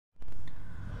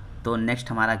तो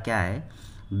नेक्स्ट हमारा क्या है,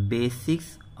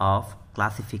 basics of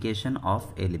classification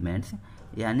of elements,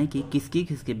 यानी कि किसकी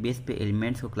किसके बेस पे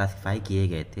एलिमेंट्स को क्लासिफाई किए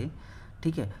गए थे।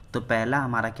 ठीक है, तो पहला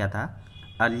हमारा क्या था,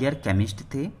 अर्लियर केमिस्ट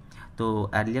थे। तो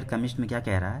अर्लियर केमिस्ट में क्या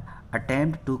कह रहा है,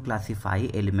 attempt to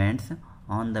classify elements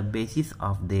on the basis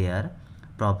of their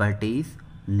properties,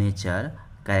 nature,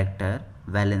 character,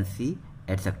 valency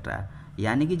etcetera.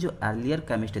 यानी कि जो अर्लियर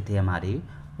केमिस्ट थे हमारे,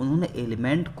 उन्होंने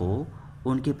एलिमेंट को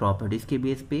उनके प्रॉपर्टीज़ के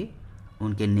बेस पे,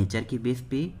 उनके नेचर के बेस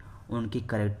पे, उनके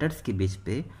कैरेक्टर्स के बेस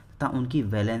पे तथा उनकी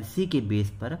वैलेंसी के बेस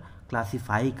पर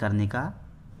क्लासिफाई करने का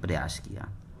प्रयास किया।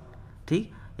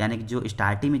 ठीक, यानी कि जो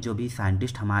स्टार्टिंग में जो भी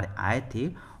साइंटिस्ट हमारे आए थे,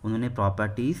 उन्होंने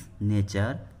प्रॉपर्टीज़,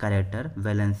 नेचर, कैरेक्टर,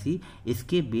 वैलेंसी,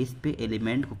 इसके बेस पे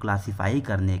एलिमेंट को क्लासिफाई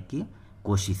करने की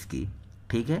कोशिश की।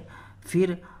 ठीक है,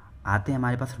 फिर आते हैं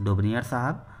हमारे पास डोबनियर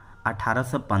साहब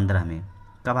 1815 में।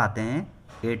 कब आते हैं,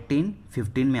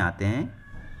 1815 में आते हैं।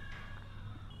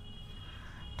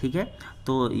 ठीक है,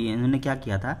 तो इन्होंने क्या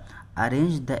किया था,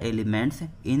 arrange the elements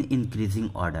in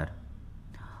increasing order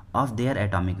of their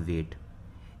atomic weight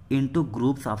into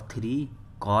groups of 3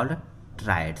 called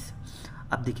triads.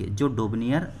 अब देखिए, जो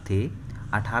डोबनियर थे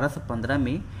 1815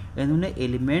 में, इन्होंने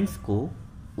एलिमेंट्स को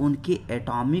उनके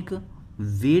एटॉमिक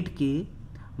वेट के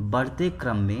बढ़ते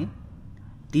क्रम में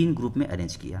 3 ग्रुप में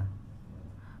अरेंज किया।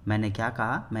 मैंने क्या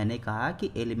कहा, मैंने कहा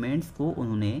कि एलिमेंट्स को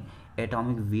उन्होंने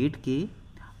एटॉमिक वेट के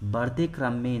बढ़ते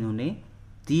क्रम में इन्होंने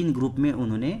 3 ग्रुप में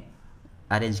उन्होंने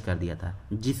अरेंज कर दिया था,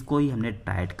 जिसको ही हमने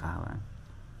ट्राइड कहा हुआ है।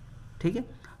 ठीक है,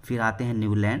 फिर आते हैं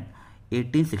न्यूलैंड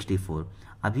 1864।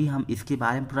 अभी हम इसके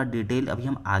बारे में पूरा डिटेल अभी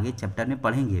हम आगे चैप्टर में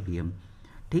पढ़ेंगे अभी हम।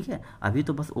 ठीक है, अभी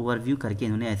तो बस ओवरव्यू करके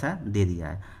इन्होंने ऐसा दे दिया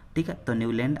है। ठीक है, तो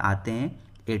न्यूलैंड आते हैं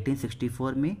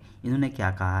 1864 में। इन्होंने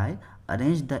क्या कहा है,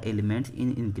 arrange the elements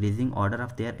in increasing order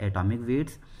of their atomic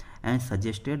weights and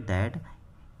suggested that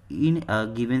in a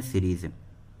given series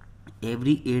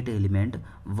every 8 element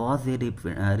was a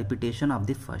repetition of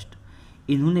the first.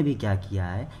 इन्होंने भी क्या किया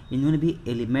है, इन्होंने भी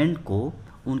एलिमेंट को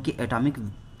उनके एटॉमिक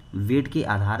वेट के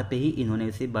आधार पे ही इन्होंने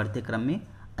इसे बढ़ते क्रम में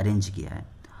अरेंज किया है।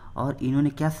 और इन्होंने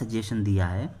क्या सजेशन दिया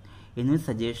है, इन्होंने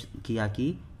सजेस्ट किया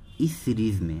कि इस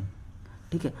सीरीज़ में,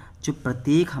 ठीक है, जो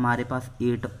प्रत्येक हमारे पास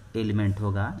 8 एलिमेंट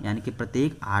होगा, यानी कि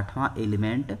प्रत्येक 8वां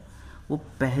एलिमेंट वो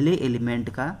पहले एलिमेंट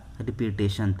का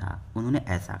रिपीटेशन था। उन्होंने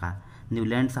ऐसा कहा।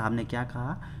 न्यूलैंड साहब ने क्या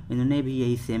कहा, इन्होंने भी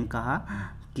यही सेम कहा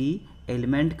कि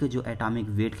एलिमेंट के जो एटॉमिक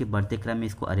वेट के बढ़ते क्रम में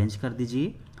इसको अरेंज कर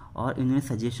दीजिए। और इन्होंने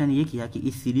सजेशन ये किया कि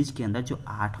इस सीरीज के अंदर जो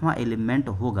 8वां एलिमेंट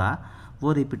होगा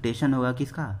वो रिपीटेशन होगा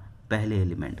किसका, पहले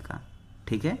एलिमेंट का।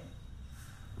 ठीक है,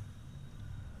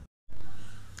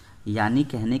 यानी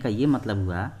कहने का ये मतलब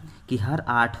हुआ कि हर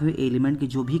 8वें एलिमेंट की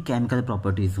जो भी केमिकल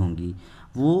प्रॉपर्टीज़ होंगी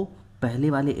वो पहले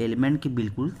वाले एलिमेंट के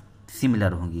बिल्कुल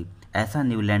सिमिलर होंगी। ऐसा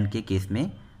न्यूलैंड के केस में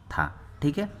था।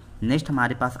 ठीक है, नेक्स्ट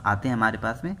हमारे पास आते हैं, हमारे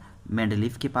पास में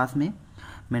मेंडलीफ के पास में।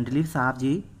 मेंडलीफ साहब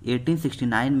जी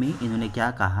 1869 में इन्होंने क्या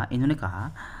कहा, इन्होंने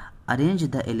कहा arrange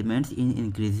the elements in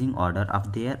increasing order of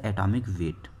their atomic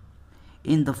weight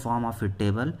in the form of A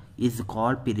table is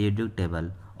called periodic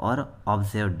table और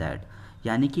ऑब्जर्व दैट।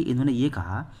 यानी कि इन्होंने ये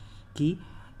कहा कि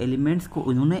एलिमेंट्स को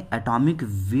उन्होंने एटॉमिक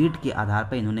वेट के आधार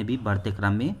पर इन्होंने भी बढ़ते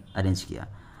क्रम में अरेंज किया।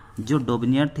 जो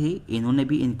डोबनियर थे इन्होंने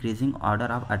भी increasing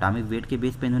order of atomic weight के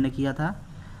बेस पे इन्होंने किया था।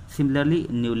 सिमिलरली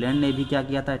न्यूलैंड ने भी क्या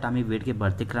किया था, एटॉमिक वेट के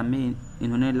बढ़ते क्रम में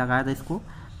इन्होंने लगाया था इसको।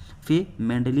 फिर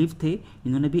मेंडलीफ थे,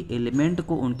 इन्होंने भी एलिमेंट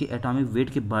को उनके एटॉमिक वेट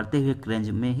के बढ़ते हुए रेंज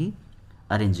में ही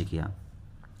अरेंज किया।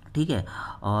 ठीक है,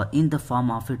 और in the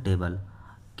form of A table,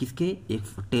 किसके, एक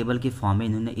टेबल के फॉर्म में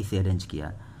इन्होंने इसे अरेंज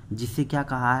किया, जिससे क्या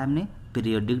कहा है हमने,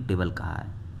 पीरियोडिक टेबल कहा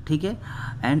है। ठीक है,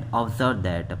 एंड ऑब्जर्व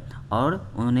दैट, और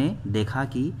उन्होंने देखा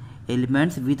कि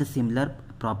elements with similar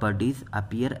properties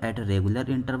appear at regular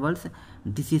intervals,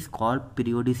 this is called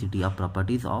periodicity of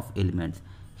properties of elements.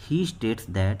 He states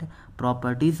that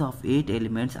properties of 8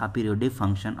 elements are periodic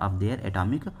function of their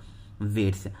atomic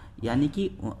weights. यानी कि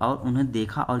और उन्हें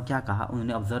देखा और क्या कहा,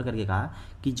 उन्होंने ऑब्जर्व करके कहा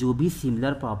कि जो भी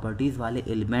सिमिलर प्रॉपर्टीज़ वाले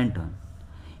एलिमेंट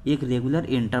एक रेगुलर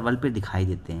इंटरवल पे दिखाई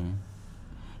देते हैं,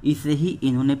 इससे ही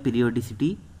इन्होंने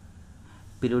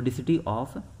periodicity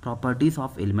of properties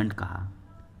of element कहा।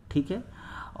 ठीक है,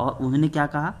 और उन्होंने क्या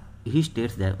कहा, ही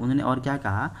स्टेट्स दैट, उन्होंने और क्या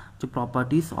कहा, जो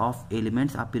properties of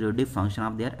elements are periodic function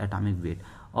of their atomic weight.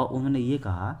 और उन्होंने ये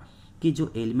कहा कि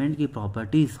जो एलिमेंट की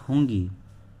प्रॉपर्टीज़ होंगी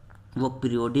वो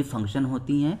पीरियोडिक फंक्शन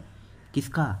होती हैं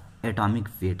किसका, एटॉमिक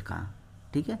वेट का।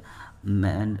 ठीक है,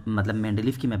 मतलब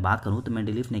मेंडलीफ की मैं बात करूं तो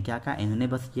मेंडलीफ ने क्या कहा, इन्होंने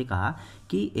बस ये कहा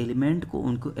कि एलिमेंट को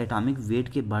उनको एटॉमिक वेट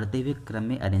के बढ़ते हुए क्रम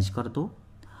में अरेंज कर दो,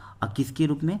 और किसके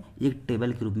रूप में, एक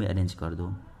टेबल के रूप में अरेंज कर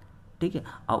दो। ठीक है,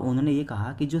 और उन्होंने ये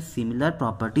कहा कि जो सिमिलर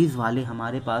प्रॉपर्टीज़ वाले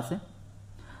हमारे पास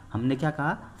हमने क्या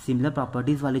कहा, सिमिलर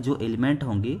प्रॉपर्टीज़ वाले जो एलिमेंट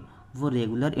होंगे वो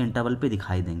रेगुलर इंटरवल पे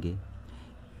दिखाई देंगे,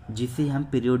 जिसे हम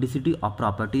periodicity of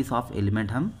properties of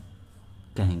element हम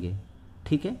कहेंगे।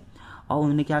 ठीक है। और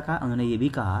उन्होंने क्या कहा, उन्होंने ये भी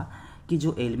कहा कि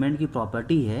जो एलिमेंट की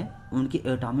प्रॉपर्टी है उनके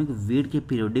एटॉमिक वेट के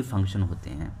पीरियोडिक फंक्शन होते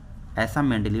हैं। ऐसा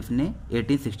मेंडलीफ ने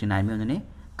 1869 में उन्होंने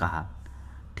कहा।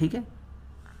 ठीक है।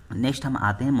 नेक्स्ट हम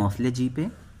आते हैं मोसले जी पे।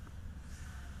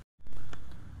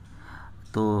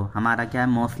 तो हमारा क्या है,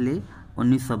 मोसले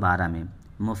 1912 में।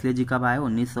 मोसले जी कब आए,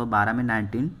 1912 में,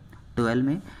 1912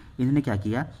 में। इन्होंने क्या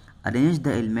किया, arrange the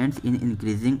elements in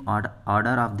increasing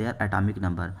order of their atomic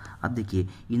number. अब देखिए,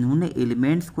 इन्होंने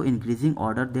एलिमेंट्स को increasing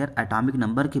order their atomic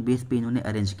number के बेस पे इन्होंने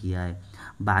अरेंज किया है।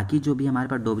 बाकी जो भी हमारे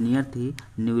पास डोबनियर थे,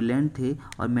 न्यूलैंड थे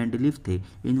और मेंडलीफ थे,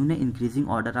 इन्होंने increasing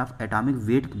order of atomic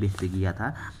weight के बेस पे किया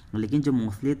था। लेकिन जो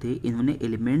मोसले थे, इन्होंने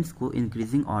एलिमेंट्स को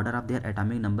increasing order of their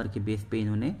atomic number के बेस पे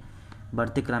इन्होंने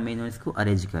बढ़ते क्रम में इन्होंने इसको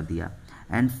अरेंज कर दिया।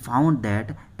 And found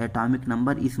that atomic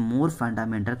number is more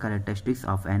fundamental characteristics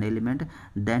of an element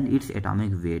then its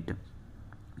atomic weight.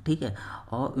 ठीक है।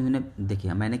 और इन्होंने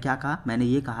देखिए, मैंने क्या कहा, मैंने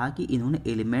ये कहा कि इन्होंने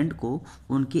एलिमेंट को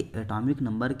उनके एटॉमिक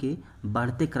नंबर के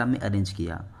बढ़ते क्रम में अरेंज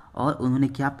किया। और उन्होंने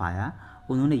क्या पाया,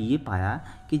 उन्होंने ये पाया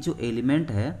कि जो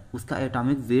एलिमेंट है उसका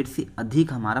एटॉमिक वेट से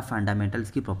अधिक हमारा फंडामेंटल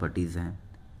इसकी प्रॉपर्टीज़ हैं।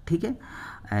 ठीक है।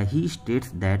 ही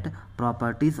states that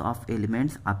properties of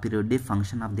elements are periodic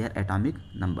function of their atomic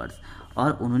numbers.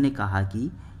 और उन्होंने कहा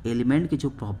कि एलिमेंट की जो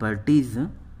प्रॉपर्टीज़,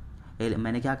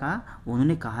 मैंने क्या कहा,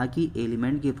 उन्होंने कहा कि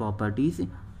एलिमेंट की प्रॉपर्टीज़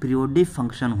पीरियोडिक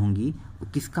फंक्शन होंगी,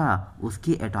 किसका,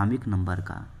 उसके एटॉमिक नंबर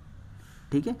का।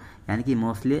 ठीक है। यानी कि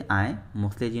मोसले आए,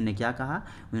 मोसले जी ने क्या कहा,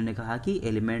 उन्होंने कहा कि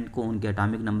एलिमेंट को उनके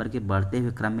एटॉमिक नंबर के बढ़ते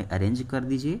हुए क्रम में अरेंज कर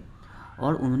दीजिए।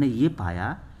 और उन्होंने ये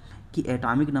पाया कि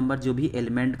एटॉमिक नंबर जो भी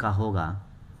एलिमेंट का होगा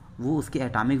वो उसके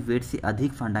एटॉमिक वेट से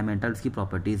अधिक फंडामेंटल उसकी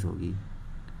प्रॉपर्टीज़ होगी।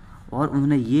 और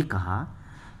उन्होंने ये कहा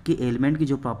कि एलिमेंट की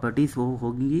जो प्रॉपर्टीज़ वो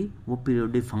होगी वो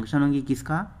पीरियोडिक फंक्शन होंगी,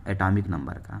 किसका, एटॉमिक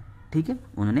नंबर का। ठीक है।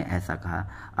 उन्होंने ऐसा कहा।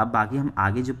 अब बाकी हम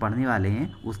आगे जो पढ़ने वाले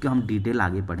हैं उसके हम डिटेल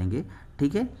आगे पढ़ेंगे।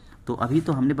 ठीक है। तो अभी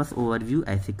तो हमने बस ओवरव्यू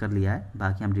ऐसे कर लिया है,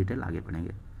 बाकी हम डिटेल आगे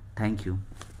पढ़ेंगे। Thank you.